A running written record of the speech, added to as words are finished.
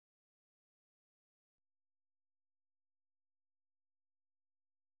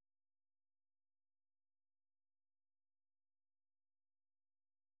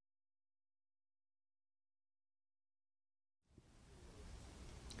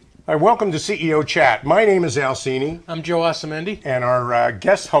Hi, welcome to CEO Chat. My name is Cini. I'm Joe Asumendi. And our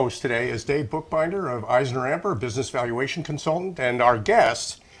guest host today is Dave Bookbinder of Eisner-Amper, a business valuation consultant. And our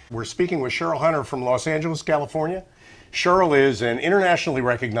guest, we're speaking with Cheryl Hunter from Los Angeles, California. Cheryl is an internationally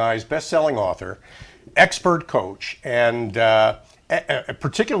recognized best-selling author, expert coach, and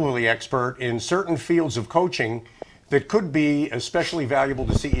particularly expert in certain fields of coaching that could be especially valuable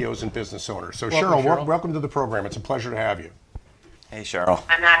to CEOs and business owners. So Cheryl, welcome to the program. It's a pleasure to have you. Hey, Cheryl.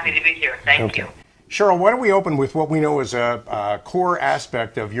 I'm happy to be here. Thank you. Cheryl, why don't we open with what we know is a core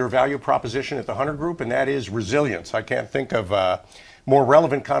aspect of your value proposition at the Hunter Group, and that is resilience. I can't think of a more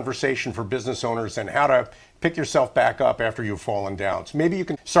relevant conversation for business owners than how to pick yourself back up after you've fallen down. So maybe you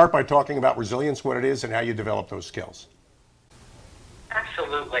can start by talking about resilience, what it is, and how you develop those skills.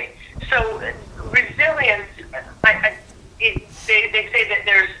 Absolutely. So resilience, they say that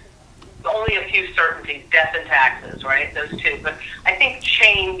there's only a few certainties, death and taxes, right? Those two. But I think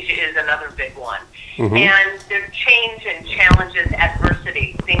change is another big one. Mm-hmm. And there's change and challenges,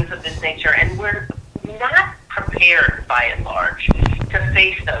 adversity, things of this nature. And we're not prepared, by and large, to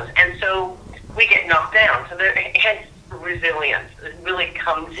face those. And so we get knocked down. So hence resilience really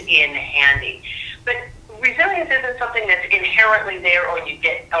comes in handy. But resilience isn't something that's inherently there or you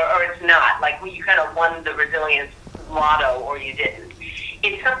get, or it's not. Like you kind of won the resilience lotto or you didn't.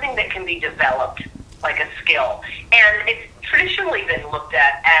 It's something that can be developed like a skill. And it's traditionally been looked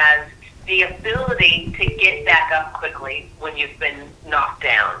at as the ability to get back up quickly when you've been knocked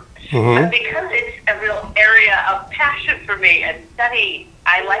down. Mm-hmm. But because it's a real area of passion for me and study,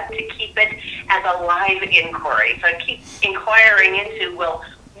 I like to keep it as a live inquiry. So I keep inquiring into, well,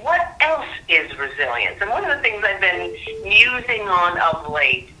 what else is resilience? And one of the things I've been musing on of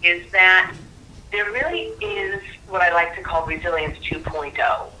late is that there really is what I like to call resilience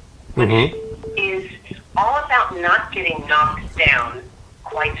 2.0, which mm-hmm. is all about not getting knocked down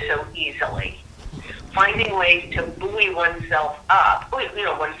quite so easily. Finding ways to buoy oneself up,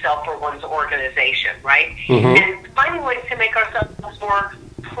 oneself or one's organization, right? Mm-hmm. And finding ways to make ourselves more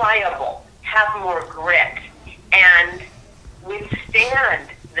pliable, have more grit, and withstand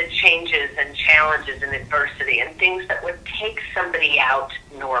the changes and challenges and adversity and things that would take somebody out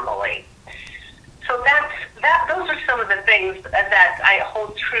normally. So those are some of the things that I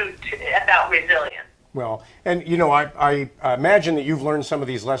hold true to about resilience. Well, and I imagine that you've learned some of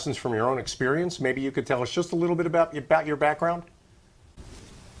these lessons from your own experience. Maybe you could tell us just a little bit about your background.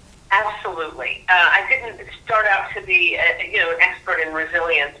 Absolutely. I didn't start out to be an expert in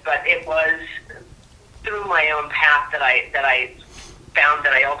resilience, but it was through my own path that I found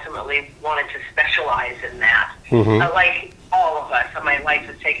that I ultimately wanted to specialize in that. Mm-hmm. Like all of us, my life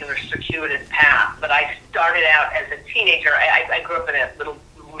has taken a circuitous path, but I started out as a teenager. I grew up in a little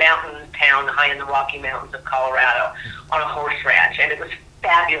mountain town high in the Rocky Mountains of Colorado on a horse ranch, and it was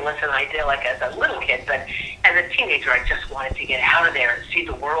fabulous and idyllic as a little kid, but as a teenager I just wanted to get out of there and see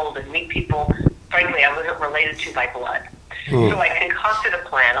the world and meet people, frankly, I wasn't related to by blood. Mm. So I concocted a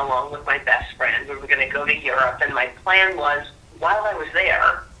plan along with my best friend. We were going to go to Europe, and my plan was, while I was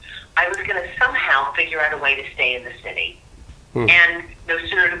there, I was going to somehow figure out a way to stay in the city. Mm. And no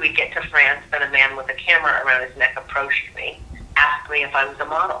sooner did we get to France than a man with a camera around his neck approached me, asked me if I was a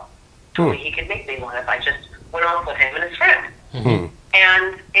model, told me he could make me one if I just went off with him and his friend. Mm-hmm.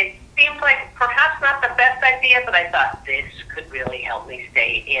 And it seemed like perhaps not the best idea, but I thought this could really help me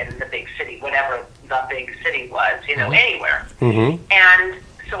stay in the big city, whatever the big city was, mm-hmm. anywhere. Mm-hmm. And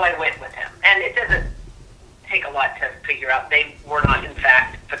so I went with him. And it doesn't take a lot to figure out. They were not, in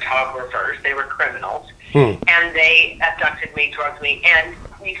fact, photographers. They were criminals. Mm. And they abducted me, drugged me, and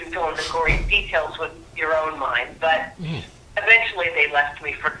you can fill in the gory details with your own mind, but eventually they left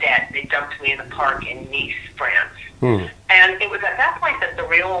me for dead. They dumped me in a park in Nice, France. Mm. And it was at that point that the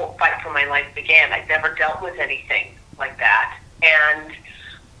real fight for my life began. I'd never dealt with anything like that, and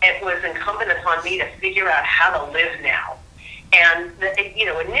it was incumbent upon me to figure out how to live now. And,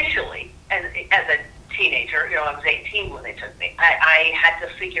 initially, as a teenager, I was 18 when they took me, I had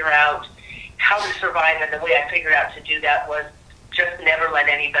to figure out how to survive, and the way I figured out to do that was just never let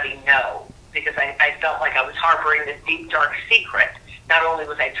anybody know, because I felt like I was harboring this deep, dark secret. Not only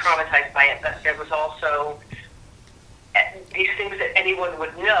was I traumatized by it, but there was also these things that anyone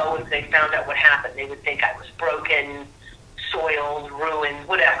would know if they found out what happened. They would think I was broken, soiled, ruined,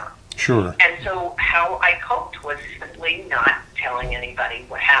 whatever. Sure. And so how I coped was simply not telling anybody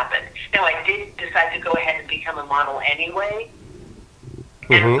what happened. Now, I did decide to go ahead and become a model anyway,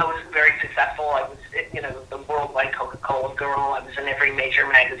 and I was very successful. I was, the worldwide Coca-Cola girl. I was in every major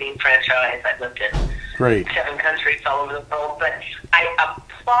magazine franchise. I lived in 7 countries all over the world. But I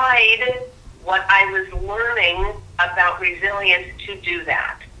applied what I was learning about resilience to do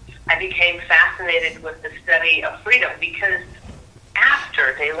that. I became fascinated with the study of freedom, because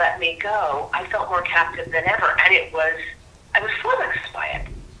after they let me go, I felt more captive than ever, and I was flummoxed by it.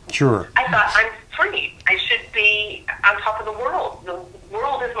 Sure. I thought, I'm free. I should be on top of the world. The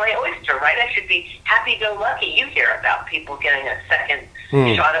world is my oyster, right? I should be happy-go-lucky. You hear about people getting a second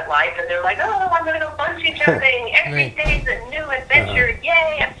shot at life, and they're like, oh, I'm going to go bungee jumping. Every day's a new adventure.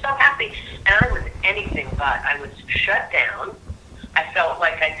 Yay, I'm so happy. And I was anything but. I was shut down. I felt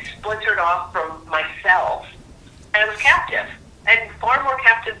like I'd splintered off from myself, and I was captive, and far more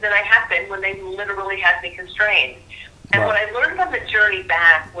captive than I had been when they literally had me constrained. And what I learned on the journey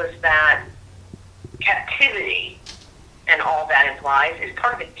back was that captivity and all that implies is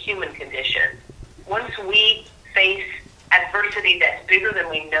part of the human condition. Once we face adversity that's bigger than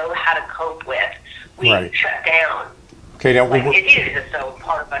we know how to cope with, we shut down. Okay, now like it is as though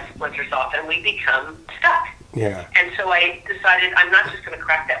part of us splinters off and we become stuck. Yeah. And so I decided I'm not just going to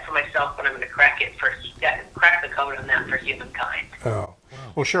crack that for myself, but I'm going to crack the code on that for humankind. Oh.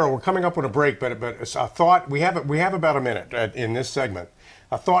 Well, Cheryl, we're coming up on a break, but a thought, we have about a minute in this segment.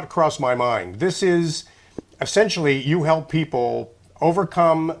 A thought crossed my mind. This is essentially you help people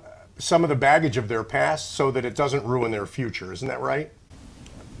overcome some of the baggage of their past so that it doesn't ruin their future. Isn't that right?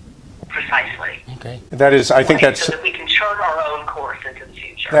 Precisely. Okay. That is, I think that's... So that we can chart our own course into the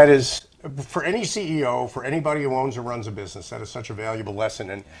future. That is... For any CEO, for anybody who owns or runs a business, that is such a valuable lesson.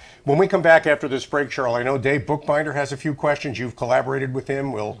 And when we come back after this break, Cheryl, I know Dave Bookbinder has a few questions. You've collaborated with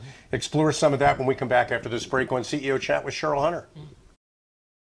him. We'll explore some of that when we come back after this break on CEO Chat with Cheryl Hunter.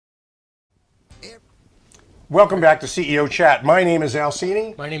 Welcome back to CEO Chat. My name is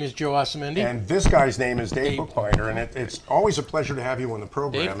Cini. My name is Joe Asumendi. And this guy's name is Dave Bookbinder. And it's always a pleasure to have you on the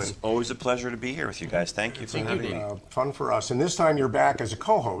program. It's always a pleasure to be here with you guys. Thank you for having me. Fun for us. And this time you're back as a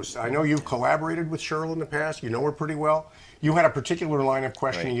co-host. I know you've collaborated with Cheryl in the past. You know her pretty well. You had a particular line of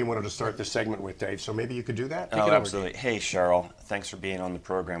questioning you wanted to start this segment with, Dave. So maybe you could do that? Oh, absolutely. Hey, Cheryl. Thanks for being on the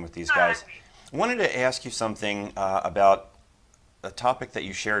program with these guys. I wanted to ask you something about a topic that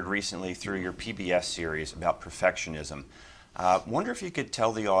you shared recently through your PBS series about perfectionism. Wonder if you could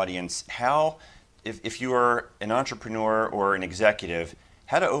tell the audience how, if you are an entrepreneur or an executive,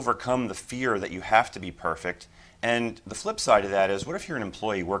 how to overcome the fear that you have to be perfect. And the flip side of that is, what if you're an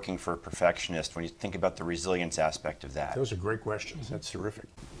employee working for a perfectionist, when you think about the resilience aspect of that? Those are great questions. That's terrific.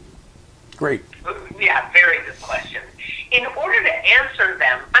 Great. Yeah, very good question. In order to answer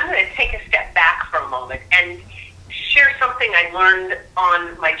them, I'm going to take a step back for a moment and share something I learned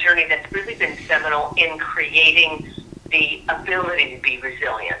on my journey that's really been seminal in creating the ability to be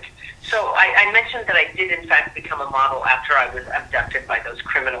resilient. So I mentioned that I did in fact become a model after I was abducted by those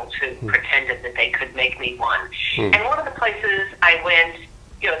criminals who pretended that they could make me one. And one of the places I went,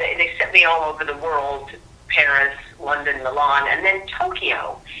 you know, they sent me all over the world, Paris, London, Milan, and then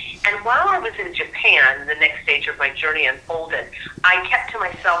Tokyo. And while I was in Japan, the next stage of my journey unfolded, I kept to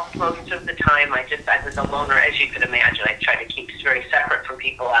myself most of the time. I was a loner, as you can imagine. I tried to keep very separate from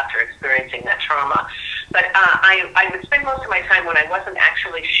people after experiencing that trauma. But I would spend most of my time when I wasn't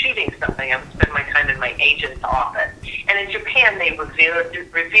actually shooting something. I would spend my time in my agent's office. And in Japan, they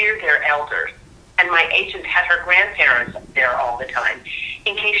revere their elders. And my agent had her grandparents there all the time.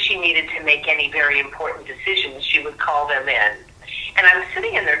 In case she needed to make any very important decisions, she would call them in. And I was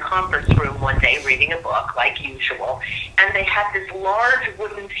sitting in their conference room one day reading a book, like usual, and they had this large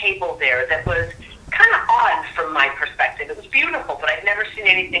wooden table there that was kind of odd from my perspective. It was beautiful, but I'd never seen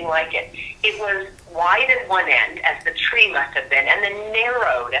anything like it. It was wide at one end, as the tree must have been, and then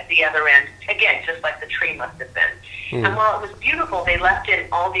narrowed at the other end, again, just like the tree must have been. And while it was beautiful, they left in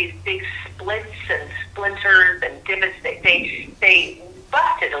all these big splits and splinters and divots. They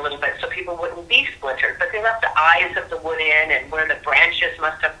busted a little bit so people wouldn't be splintered, but they left the eyes of the wood in, and where the branches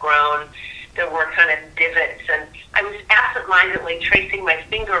must have grown, there were kind of divots. And I was absent-mindedly tracing my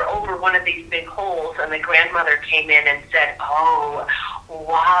finger over one of these big holes, and the grandmother came in and said, "Oh,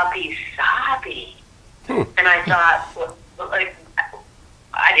 Wabi-Sabi." And I thought, well, like,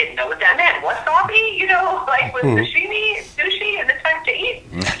 I didn't know what that meant. Wasabi, you know, like with sashimi, sushi, and it's time to eat.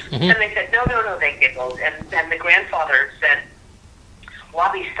 And they said, no, they giggled. And then the grandfather said,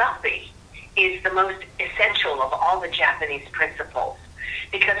 Wabi-Sabi is the most essential of all the Japanese principles,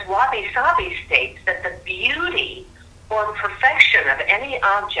 because Wabi-Sabi states that the beauty or perfection of any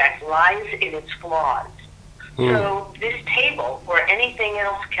object lies in its flaws. So this table, where anything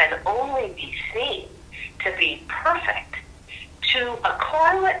else can only be seen to be perfect, to a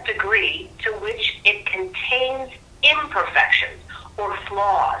correlate degree to which it contains imperfections or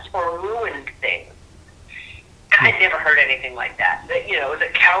flaws or ruined things, I'd never heard anything like that. You know, as a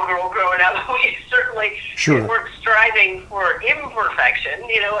cowgirl growing up, we certainly Sure. weren't striving for imperfection.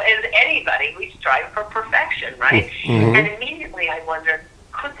 You know, as anybody, we strive for perfection, right? Mm-hmm. And immediately I wondered,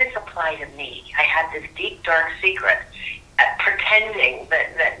 could this apply to me? I had this deep, dark secret, pretending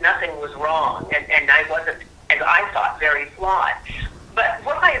that nothing was wrong, and I wasn't, as I thought, very flawed. But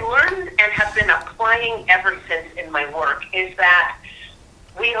what I learned and have been applying ever since in my work is that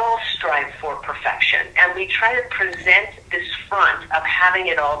we all strive for perfection, and we try to present this front of having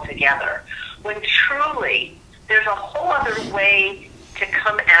it all together, when truly there's a whole other way to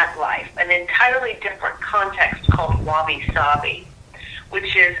come at life, an entirely different context called Wabi-Sabi,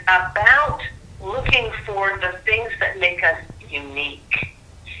 which is about looking for the things that make us unique.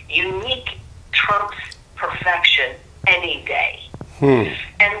 Unique trumps perfection any day.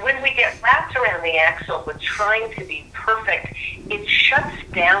 And when we get wrapped around the axle with trying to be perfect, it shuts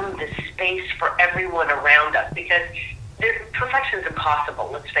down the space for everyone around us, because perfection is impossible,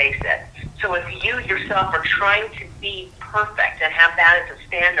 let's face it. So if you yourself are trying to be perfect and have that as a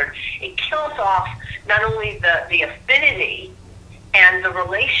standard, it kills off not only the affinity and the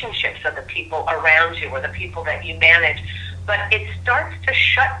relationships of the people around you or the people that you manage, but it starts to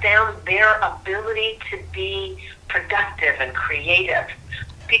shut down their ability to be productive and creative.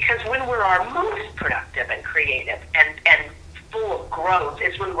 Because when we're our most productive and creative and full of growth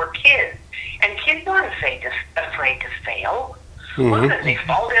is when we're kids. And kids aren't afraid to fail. Look at them. They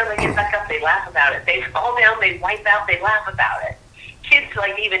fall down, they get back up, they laugh about it. They fall down, they wipe out, they laugh about it. Kids,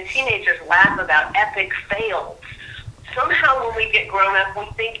 like even teenagers, laugh about epic fails. Somehow when we get grown up, we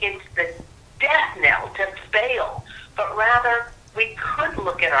think it's the death knell to fail. But rather, we could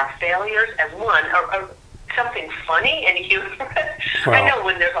look at our failures as one, or something funny and humorous. Wow. I know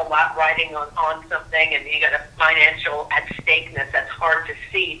when there's a lot riding on something and you got a financial at stakeness, that's hard to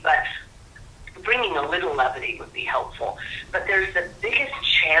see, but bringing a little levity would be helpful. But there's the biggest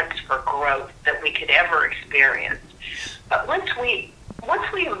chance for growth that we could ever experience. But once we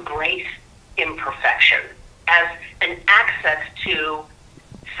embrace imperfection as an access to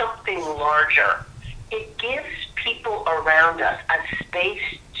something larger, it gives people around us a space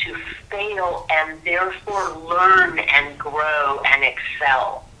to fail and therefore learn and grow and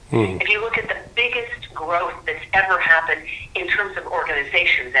excel. If you look at the biggest growth that's ever happened in terms of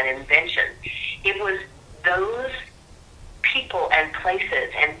organizations and invention, it was those people and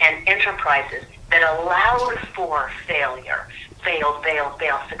places and enterprises that allowed for failure. Fail, fail,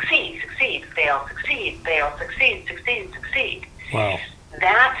 fail, succeed, succeed, fail, succeed, fail, succeed, succeed, succeed. Wow.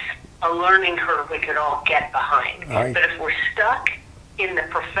 That's a learning curve we could all get behind. But if we're stuck in the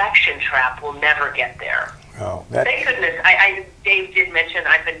perfection trap, we'll never get there. Oh, Thank goodness. Dave did mention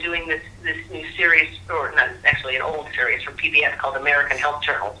I've been doing this new series, or not, it's actually an old series from PBS called American Health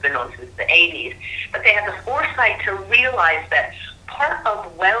Journal. It's been on since the 80s. But they have the foresight to realize that part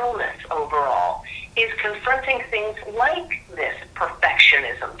of wellness overall is confronting things like this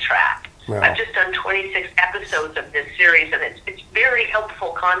perfectionism trap. Wow. I've just done 26 episodes of this series, and it's very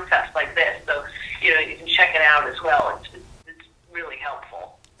helpful concepts like this. So, you can check it out as well. It's really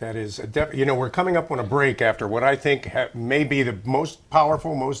helpful. That is, we're coming up on a break after what I think may be the most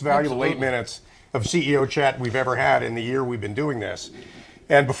powerful, most valuable 8 minutes of CEO chat we've ever had in the year we've been doing this.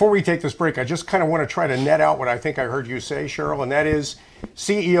 And before we take this break, I just kind of want to try to net out what I think I heard you say, Cheryl, and that is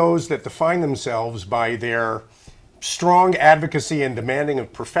CEOs that define themselves by their strong advocacy and demanding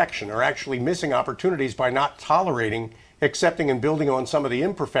of perfection are actually missing opportunities by not tolerating, accepting, and building on some of the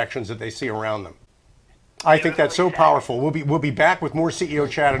imperfections that they see around them. I think that's so powerful. We'll be back with more CEO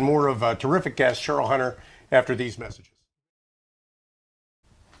chat and more of a terrific guest, Cheryl Hunter, after these messages.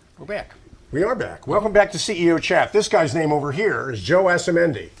 We're back. We are back. Welcome back to CEO Chat. This guy's name over here is Joe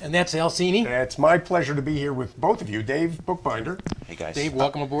Asumendi. And that's Cini. It's my pleasure to be here with both of you. Dave, Bookbinder. Hey, guys. Dave,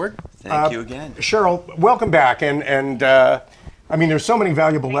 welcome aboard. Thank you again. Cheryl, welcome back. And I mean, there's so many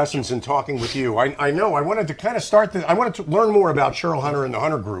valuable lessons in talking with you. I know I wanted to kind of start I wanted to learn more about Cheryl Hunter and the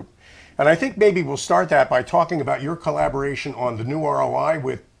Hunter Group. And I think maybe we'll start that by talking about your collaboration on the new ROI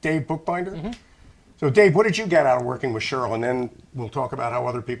with Dave Bookbinder. Mm-hmm. So, Dave, what did you get out of working with Cheryl? And then we'll talk about how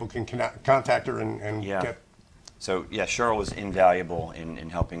other people can contact her and get... So, yeah, Cheryl was invaluable in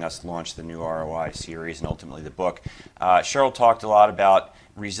helping us launch the new ROI series and ultimately the book. Cheryl talked a lot about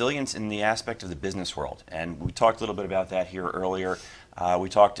resilience in the aspect of the business world. And we talked a little bit about that here earlier. We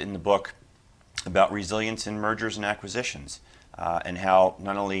talked in the book about resilience in mergers and acquisitions. And how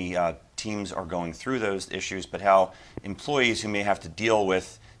not only teams are going through those issues, but how employees who may have to deal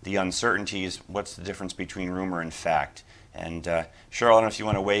with the uncertainties, what's the difference between rumor and fact. And Cheryl, I don't know if you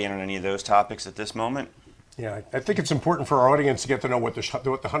want to weigh in on any of those topics at this moment. Yeah, I think it's important for our audience to get to know what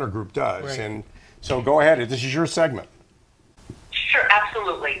the Hunter Group does. Right. And so go ahead. This is your segment. Sure,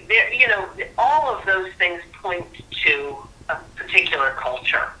 absolutely. There, all of those things point to a particular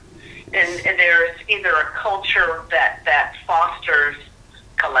culture. And there's either a culture that fosters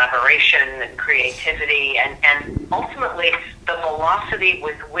collaboration and creativity and ultimately the velocity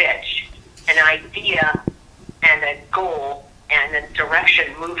with which an idea and a goal and a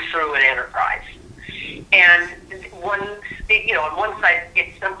direction move through an enterprise. And on one side,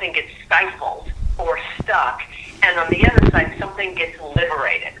 something gets stifled or stuck, and on the other side, something gets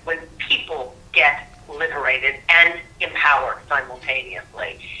liberated. When people get liberated and empowered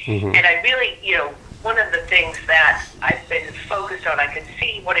simultaneously. Mm-hmm. And I really, one of the things that I've been focused on, I could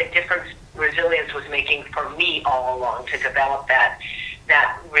see what a difference resilience was making for me all along to develop that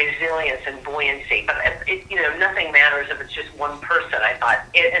resilience and buoyancy. But nothing matters if it's just one person. I thought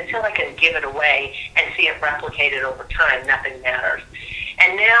until I can give it away and see it replicated over time, nothing matters.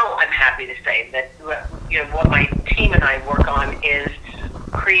 And now I'm happy to say that what my team and I work on is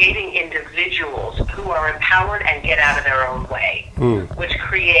creating individuals who are empowered and get out of their own way, which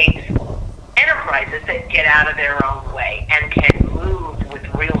creates enterprises that get out of their own way and can move with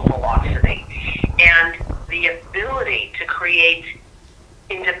real velocity. And the ability to create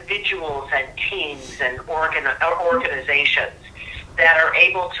individuals and teams and organizations that are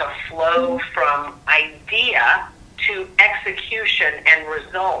able to flow from idea to execution and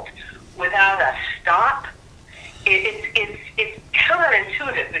result without a stop, it's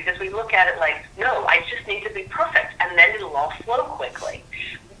counterintuitive because we look at it like, no, I just need to be perfect, and then it'll all flow quickly.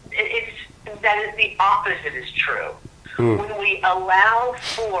 That is the opposite is true. When we allow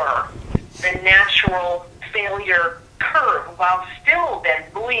for the natural failure curve while still then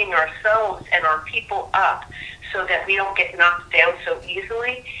buoying ourselves and our people up so that we don't get knocked down so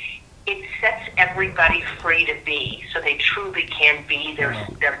easily, it sets everybody free to be, so they truly can be their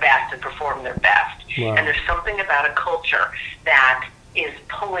best and perform their best. Wow. And there's something about a culture that is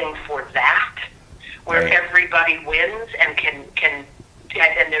pulling for that, where everybody wins and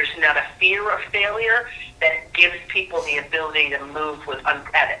and there's not a fear of failure that gives people the ability to move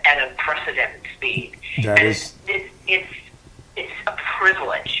at unprecedented speed. It's a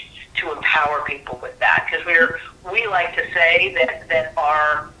privilege to empower people with that, because we like to say that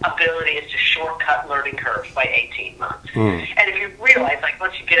our ability is to shortcut learning curves by 18 months. And if you realize, like,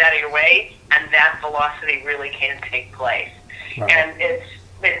 once you get out of your way, and that velocity really can take place. Right. And it's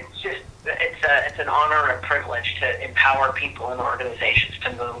an honor and privilege to empower people and organizations to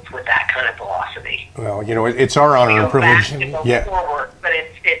move with that kind of velocity. Well, it's our honor and privilege. Go forward, but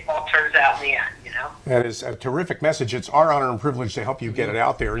it all turns out in the end. That is a terrific message. It's our honor and privilege to help you get it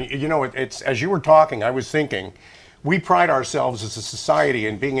out there. It's as you were talking, I was thinking, we pride ourselves as a society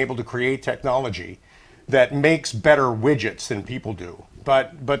in being able to create technology that makes better widgets than people do.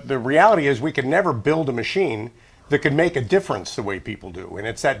 But the reality is we can never build a machine that can make a difference the way people do. And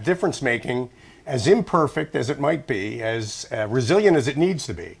it's that difference making, as imperfect as it might be, as resilient as it needs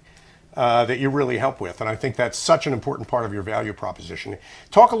to be, that you really help with. And I think that's such an important part of your value proposition.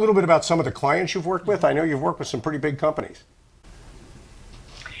 Talk a little bit about some of the clients you've worked with. I know you've worked with some pretty big companies.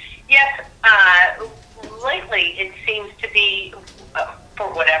 Yes, lately it seems to be, for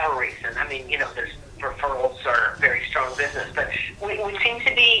whatever reason, I mean, there's referrals are very strong business, but we seem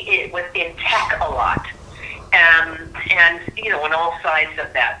to be within tech a lot. And on all sides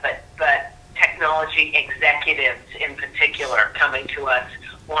of that, but technology executives in particular coming to us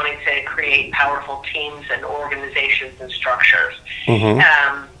wanting to create powerful teams and organizations and structures. Mm-hmm.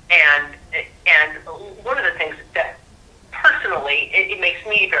 And one of the things that personally it makes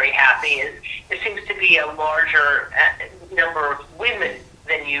me very happy is there seems to be a larger number of women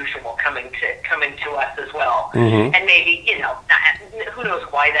than usual coming to us as well. Mm-hmm. And maybe who knows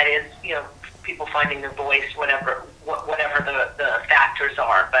why that is, people finding their voice, whatever the factors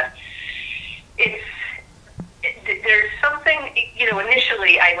are, but there's something,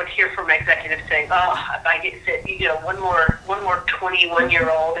 initially I would hear from executives saying, if I get one more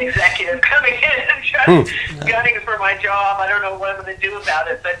 21-year-old executive coming in and just gunning for my job, I don't know what I'm going to do about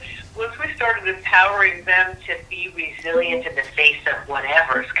it. But once we started empowering them to be resilient in the face of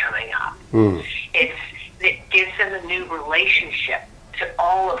whatever's coming up, it gives them a new relationship to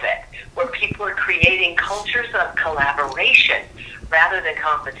all of it, where people are creating cultures of collaboration rather than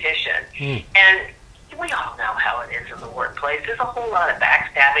competition. And we all know how it is in the workplace. There's a whole lot of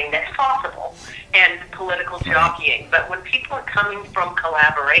backstabbing that's possible and political jockeying. But when people are coming from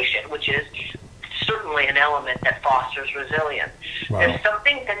collaboration, which is certainly an element that fosters resilience, there's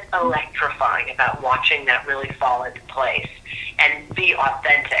something that's electrifying about watching that really fall into place and be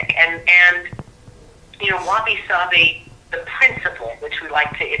authentic. And Wabi-Sabi, the principle, which we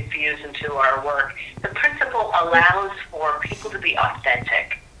like to infuse into our work, the principle allows for people to be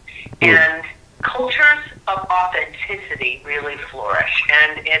authentic. And cultures of authenticity really flourish.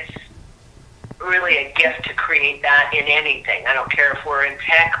 And it's really a gift to create that in anything. I don't care if we're in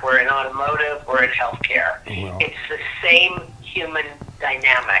tech, we're in automotive, we're in healthcare. Well, it's the same human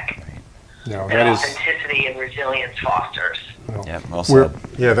dynamic no, that authenticity and resilience fosters. Well, Yeah, well said.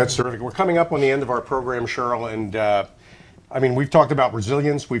 Yeah, that's terrific. We're coming up on the end of our program, Cheryl, and I mean, we've talked about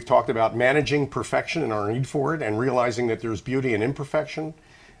resilience, we've talked about managing perfection and our need for it, and realizing that there's beauty in imperfection.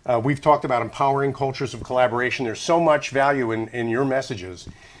 We've talked about empowering cultures of collaboration. There's so much value in your messages.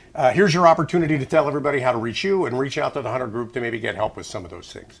 Here's your opportunity to tell everybody how to reach you and reach out to the Hunter Group to maybe get help with some of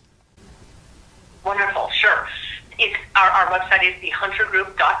those things. Wonderful, sure. It's our website is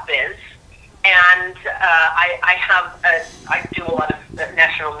thehuntergroup.biz, and I do a lot of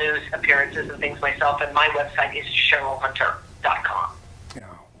national news appearances and things myself, and my website is CherylHunter.com. Yeah.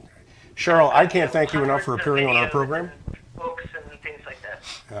 Cheryl, I can't thank you enough for appearing on our program. Books and things like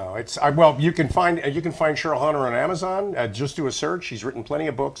this. Well, you can find Cheryl Hunter on Amazon. Just do a search. She's written plenty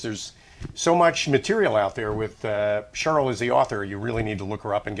of books. There's so much material out there with Cheryl as the author. You really need to look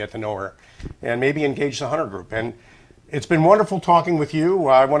her up and get to know her, and maybe engage the Hunter Group. And it's been wonderful talking with you.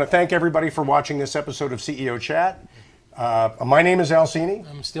 I want to thank everybody for watching this episode of CEO Chat. My name is Cini.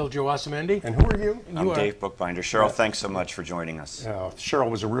 I'm still Joe Asumendi. And who are you? I'm Dave Bookbinder. Cheryl, thanks so much for joining us.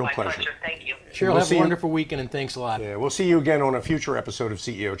 Cheryl, was a real My pleasure. Thank you. Cheryl, have a wonderful weekend, and thanks a lot. Yeah, we'll see you again on a future episode of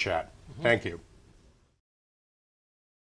CEO Chat. Thank you.